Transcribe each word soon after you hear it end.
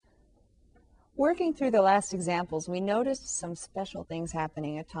Working through the last examples, we noticed some special things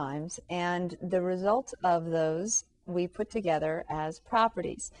happening at times, and the result of those we put together as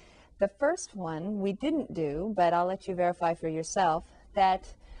properties. The first one we didn't do, but I'll let you verify for yourself,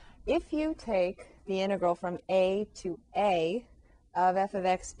 that if you take the integral from a to a of f of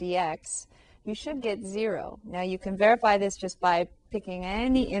x dx, you should get 0. Now you can verify this just by picking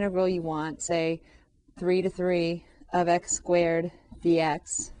any integral you want, say 3 to 3 of x squared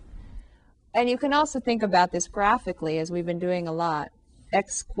dx. And you can also think about this graphically, as we've been doing a lot.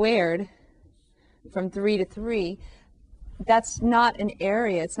 X squared from 3 to 3, that's not an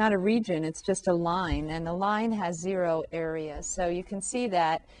area, it's not a region, it's just a line, and the line has 0 area. So you can see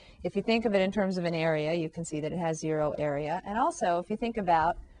that if you think of it in terms of an area, you can see that it has 0 area. And also, if you think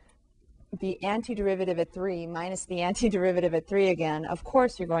about the antiderivative at 3 minus the antiderivative at 3 again, of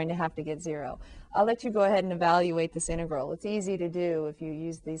course you're going to have to get 0. I'll let you go ahead and evaluate this integral. It's easy to do if you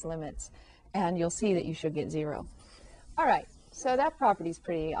use these limits, and you'll see that you should get 0. All right, so that property is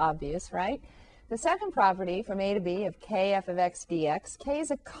pretty obvious, right? The second property from a to b of k f of x dx, k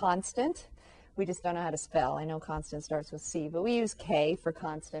is a constant. We just don't know how to spell. I know constant starts with c, but we use k for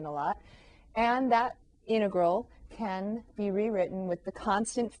constant a lot. And that integral can be rewritten with the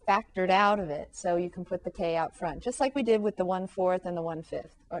constant factored out of it. So you can put the k out front, just like we did with the 1/4 and the 1/5.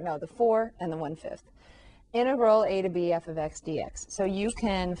 Or no, the 4 and the 1/5. Integral a to b f of x dx. So you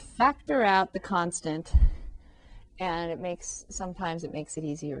can factor out the constant, and sometimes it makes it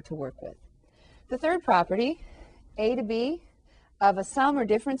easier to work with. The third property, a to b of a sum or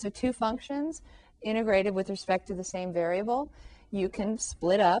difference of two functions integrated with respect to the same variable, you can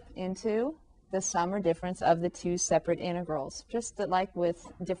split up into the sum or difference of the two separate integrals, just like with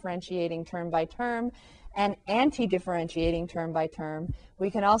differentiating term by term and anti-differentiating term by term.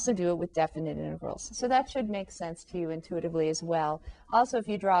 We can also do it with definite integrals. So that should make sense to you intuitively as well. Also, if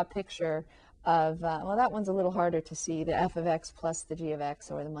you draw a picture of, well, that one's a little harder to see, the f of x plus the g of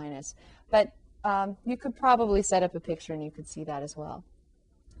x, or the minus. But you could probably set up a picture and you could see that as well.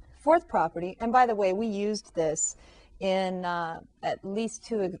 Fourth property, and by the way, we used this in at least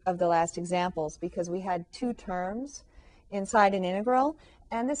 2 of the last examples because we had 2 terms inside an integral.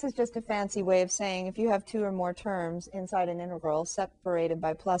 And this is just a fancy way of saying if you have 2 or more terms inside an integral separated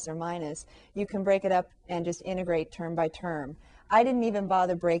by plus or minus, you can break it up and just integrate term by term. I didn't even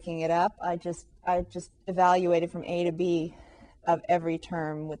bother breaking it up. I just evaluated from a to b of every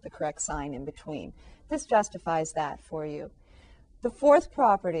term with the correct sign in between. This justifies that for you. The fourth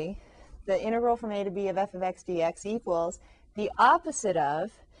property, the integral from a to b of f of x dx equals the opposite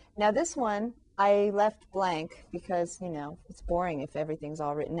of, now this one I left blank because, you know, it's boring if everything's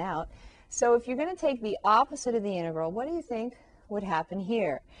all written out. So if you're going to take the opposite of the integral, what do you think would happen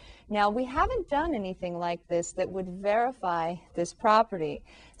here? Now, we haven't done anything like this that would verify this property.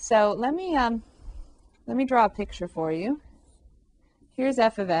 So let me draw a picture for you. Here's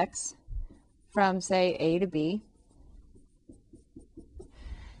f of x from, say, a to b.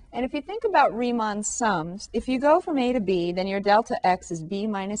 And if you think about Riemann sums, if you go from a to b, then your delta x is b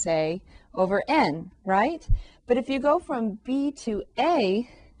minus a over n, right? But if you go from b to a,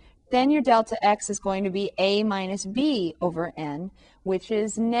 then your delta x is going to be a minus b over n, which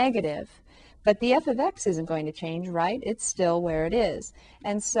is negative. But the f of x isn't going to change, right? It's still where it is.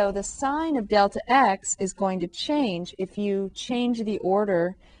 And so the sign of delta x is going to change if you change the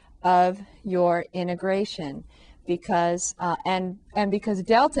order of your integration. Because and because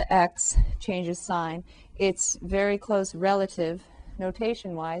delta x changes sign, it's very close relative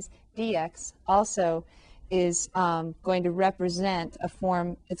notation-wise. Dx also is going to represent a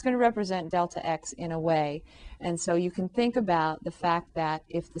form, it's going to represent delta x in a way. And so you can think about the fact that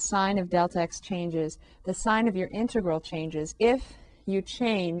if the sign of delta x changes, the sign of your integral changes if you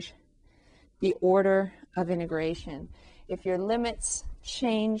change the order of integration. If your limits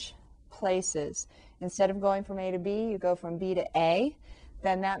change places, instead of going from a to b, you go from b to a,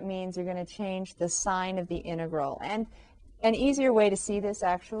 then that means you're going to change the sign of the integral. And an easier way to see this,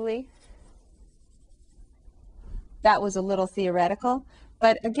 actually, that was a little theoretical,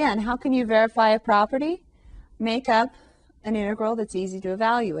 but again, how can you verify a property? Make up an integral that's easy to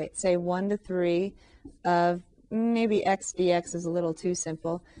evaluate. Say 1 to 3 of, maybe x dx is a little too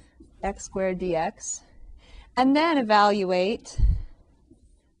simple, x squared dx, and then evaluate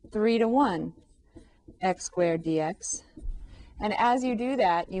 3 to 1 x squared dx. And as you do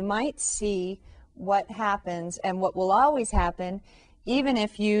that, you might see what happens, and what will always happen, even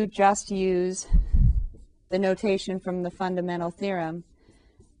if you just use the notation from the fundamental theorem,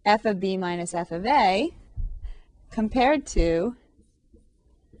 f of b minus f of a compared to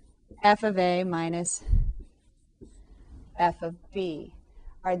f of a minus f of b.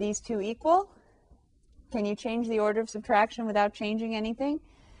 Are these two equal? Can you change the order of subtraction without changing anything?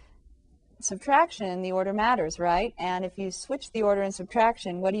 Subtraction, the order matters, right? And if you switch the order in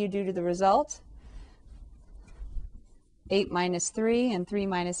subtraction, what do you do to the result? 8 minus 3 and 3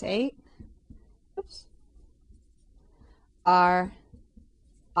 minus 8 are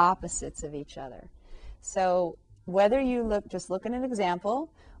opposites of each other. So whether you just look at an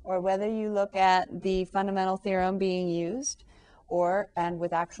example, or whether you look at the fundamental theorem being used, and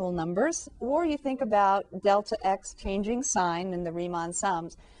with actual numbers, or you think about delta x changing sign in the Riemann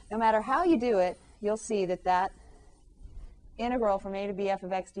sums, no matter how you do it, you'll see that that integral from a to b f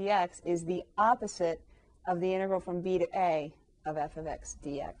of x dx is the opposite of the integral from b to a of f of x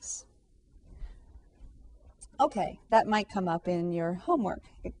dx. Okay, that might come up in your homework.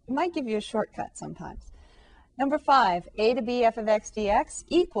 It might give you a shortcut sometimes. Number 5, a to b f of x dx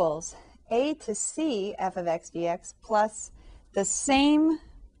equals a to c f of x dx plus the same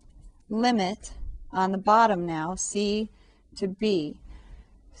limit on the bottom now, c to b.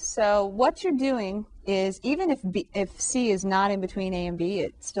 So what you're doing is, even if c is not in between a and b,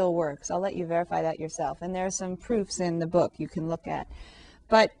 it still works. I'll let you verify that yourself. And there are some proofs in the book you can look at.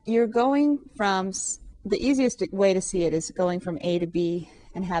 But you're going from, the easiest way to see it is going from a to b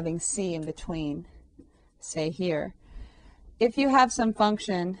and having c in between, say here. If you have some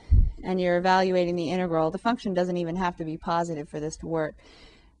function and you're evaluating the integral, the function doesn't even have to be positive for this to work.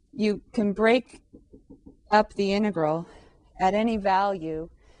 You can break up the integral at any value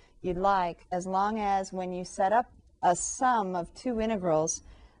you'd like, as long as when you set up a sum of two integrals,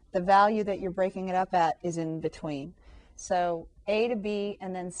 the value that you're breaking it up at is in between. So a to b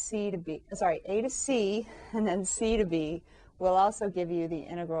and then c to b, sorry, a to c and then c to b will also give you the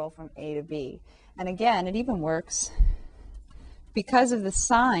integral from a to b. And again, it even works because of the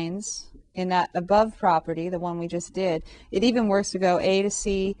signs in that above property, the one we just did. It even works to go a to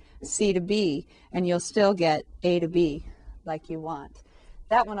c, c to b, and you'll still get a to b like you want.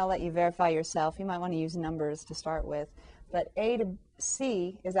 That one I'll let you verify yourself. You might want to use numbers to start with. But a to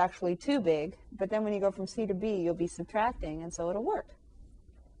c is actually too big, but then when you go from c to b, you'll be subtracting, and so it'll work.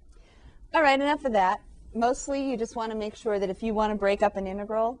 All right, enough of that. Mostly you just want to make sure that if you want to break up an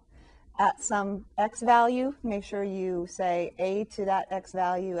integral at some x value, make sure you say a to that x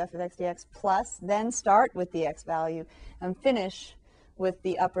value, f of x dx, plus, then start with the x value, and finish with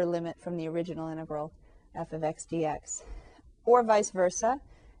the upper limit from the original integral, f of x dx. Or vice versa,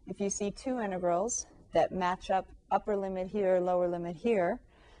 if you see two integrals that match up, upper limit here, lower limit here,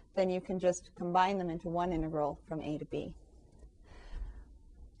 then you can just combine them into one integral from a to b.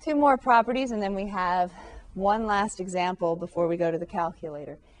 Two more properties, and then we have one last example before we go to the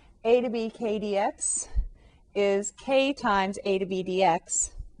calculator. A to b k dx is k times a to b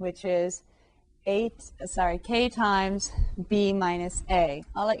dx, which is k times b minus a.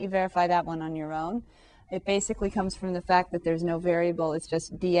 I'll let you verify that one on your own. It basically comes from the fact that there's no variable. It's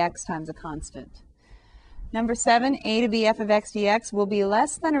just dx times a constant. Number 7, a to b f of x dx will be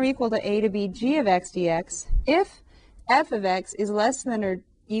less than or equal to a to b g of x dx if f of x is less than or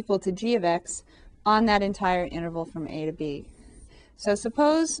equal to g of x on that entire interval from a to b. So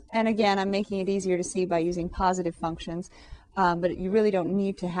suppose, and again, I'm making it easier to see by using positive functions, but you really don't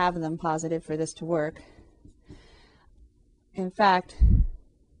need to have them positive for this to work. In fact,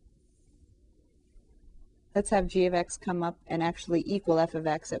 let's have g of x come up and actually equal f of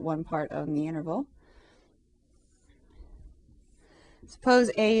x at one part of the interval. Suppose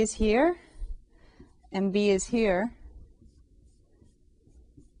a is here and b is here.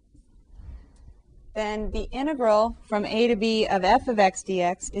 Then the integral from a to b of f of x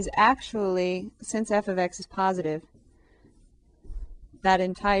dx is actually, since f of x is positive, that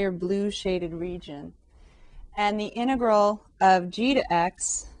entire blue shaded region. And the integral of g to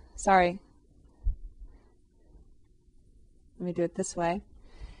x, sorry, let me do it this way.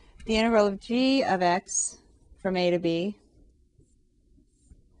 The integral of g of x from a to b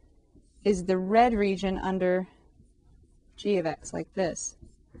is the red region under g of x, like this.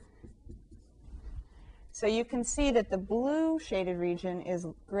 So you can see that the blue shaded region is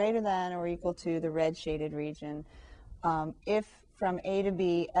greater than or equal to the red shaded region if from a to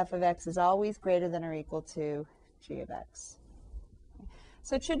b f of x is always greater than or equal to g of x.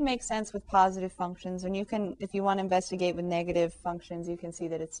 So it should make sense with positive functions, and you can, if you want to investigate with negative functions, you can see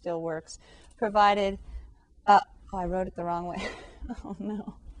that it still works, provided, oh, I wrote it the wrong way. Oh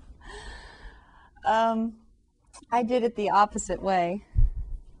no. I did it the opposite way.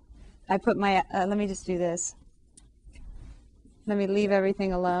 I put my, let me just do this. Let me leave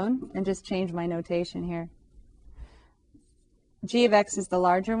everything alone and just change my notation here. G of x is the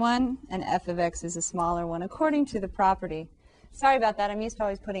larger one, and f of x is the smaller one, according to the property. Sorry about that, I'm used to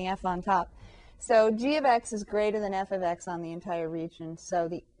always putting f on top. So g of x is greater than f of x on the entire region, so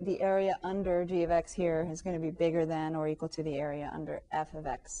the area under g of x here is going to be bigger than or equal to the area under f of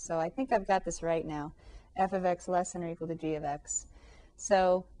x. So I think I've got this right now. F of x less than or equal to g of x.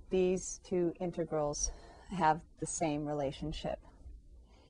 So these two integrals have the same relationship.